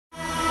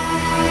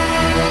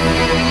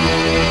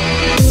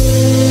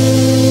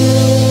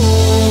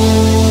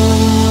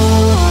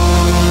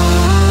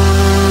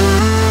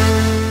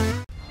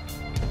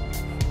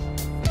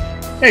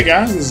Hey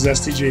guys, this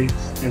is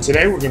STG, and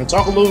today we're going to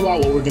talk a little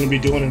about what we're going to be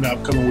doing in the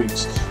upcoming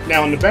weeks.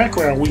 Now in the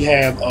background we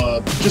have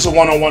just a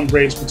one-on-one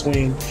race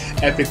between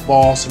Epic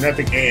Boss and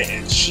Epic Ant,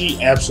 and she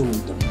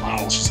absolutely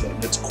demolishes him.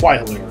 It's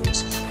quite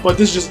hilarious. But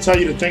this is just to tell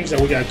you the things that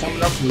we got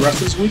coming up for the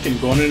rest of this week and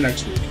going into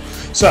next week.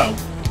 So,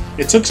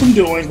 it took some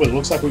doing, but it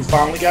looks like we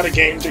finally got a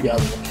game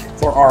together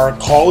for our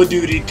Call of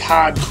Duty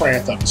COD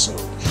Craft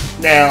episode.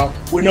 Now,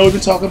 we know we've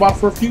been talking about it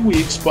for a few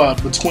weeks,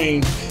 but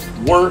between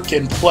work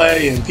and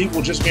play and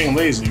people just being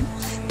lazy,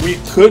 we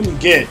couldn't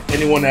get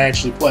anyone to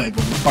actually play,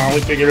 but we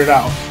finally figured it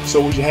out. So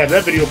we should have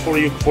that video for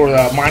you for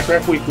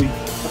Minecraft Weekly,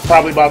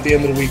 probably about the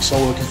end of the week, so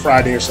we're looking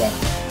Friday or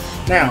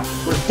Saturday. Now,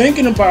 we're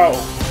thinking about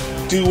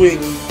doing,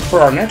 for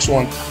our next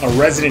one, a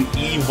Resident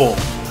Evil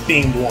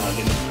themed one.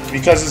 And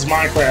because it's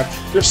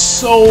Minecraft, there's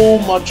so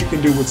much you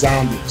can do with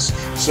zombies.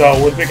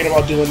 So we're thinking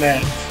about doing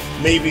that.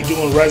 Maybe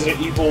doing Resident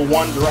Evil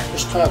 1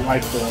 Director's Cut,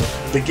 like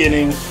the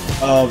beginning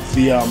of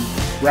the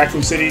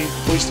Raccoon City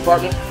Police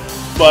Department.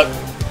 But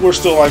we're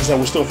still, like I said,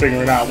 we're still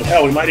figuring it out. But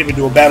hell, we might even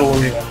do a battle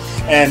arena.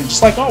 And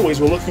just like always,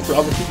 we're looking for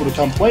other people to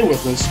come play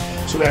with us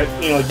so that,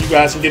 you know, you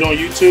guys can get on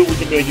YouTube, we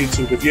can be on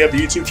YouTube. If you have the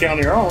YouTube channel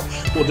on your own,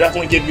 we'll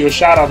definitely give you a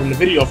shout out in the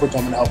video for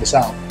coming to help us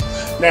out.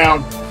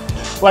 Now,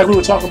 like we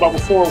were talking about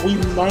before, we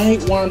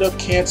might wind up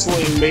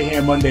canceling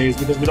Mayhem Mondays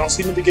because we don't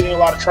seem to be getting a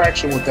lot of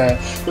traction with that.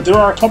 But there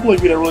are a couple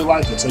of you that really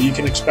like it, so you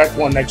can expect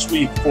one next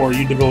week for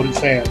you devoted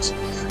fans.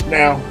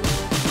 Now,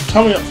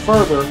 coming up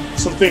further,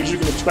 some things you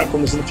can expect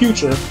from us in the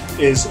future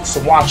is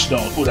some Watch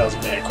Dogs. Ooh, that was a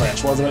bad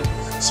crash, wasn't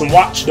it? Some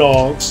Watch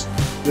Dogs.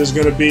 There's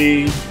going to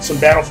be some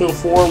Battlefield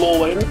 4 a little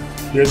later.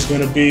 There's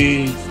going to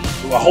be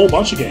a whole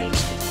bunch of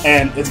games.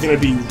 And it's going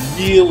to be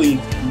really,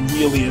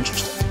 really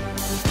interesting.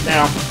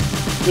 Now,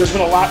 there's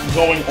been a lot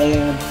going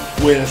on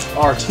with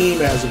our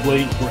team as of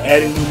late. We're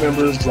adding new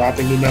members,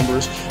 dropping new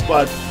members,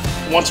 but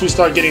once we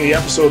start getting the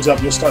episodes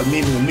up, you'll start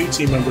meeting the new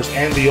team members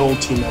and the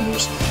old team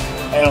members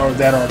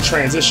that are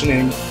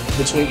transitioning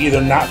between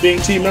either not being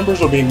team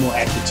members or being more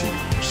active team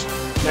members.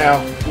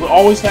 Now, we'll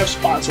always have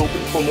spots open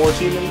for more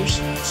team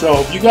members, so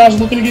if you guys are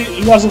looking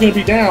to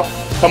be down,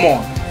 come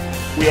on.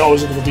 We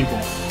always looking for people.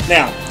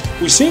 Now,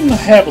 we seem to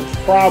have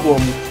a problem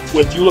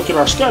with, you look at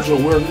our schedule,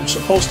 we're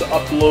supposed to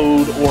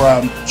upload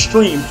or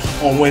stream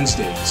on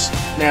Wednesdays.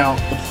 Now,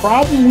 the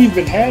problem we've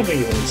been having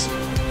is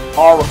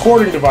our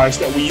recording device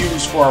that we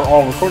use for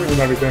all recording and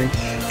everything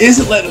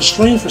isn't letting us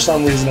stream for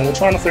some reason, and we're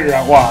trying to figure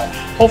out why.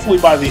 Hopefully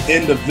by the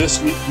end of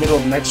this week, middle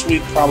of next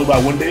week, probably by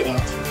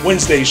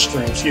Wednesday's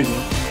stream,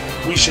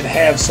 we should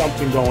have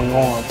something going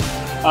on.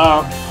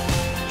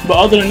 But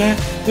other than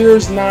that,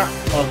 there's not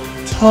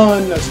a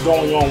ton that's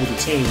going on with the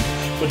team,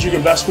 but you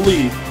can best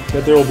believe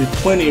that there will be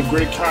plenty of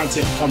great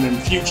content coming in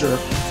the future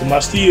from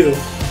us to you.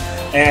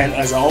 And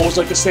as I always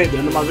like to say at the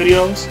end of my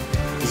videos,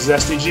 this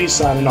is STG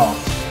signing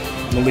off.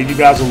 I'm going to leave you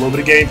guys with a little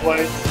bit of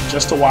gameplay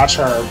just to watch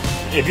her.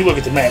 If you look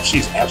at the map,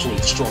 she's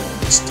absolutely destroying.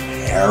 It's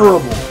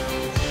terrible.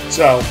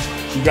 So,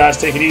 you guys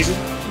take it easy.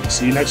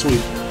 See you next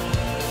week.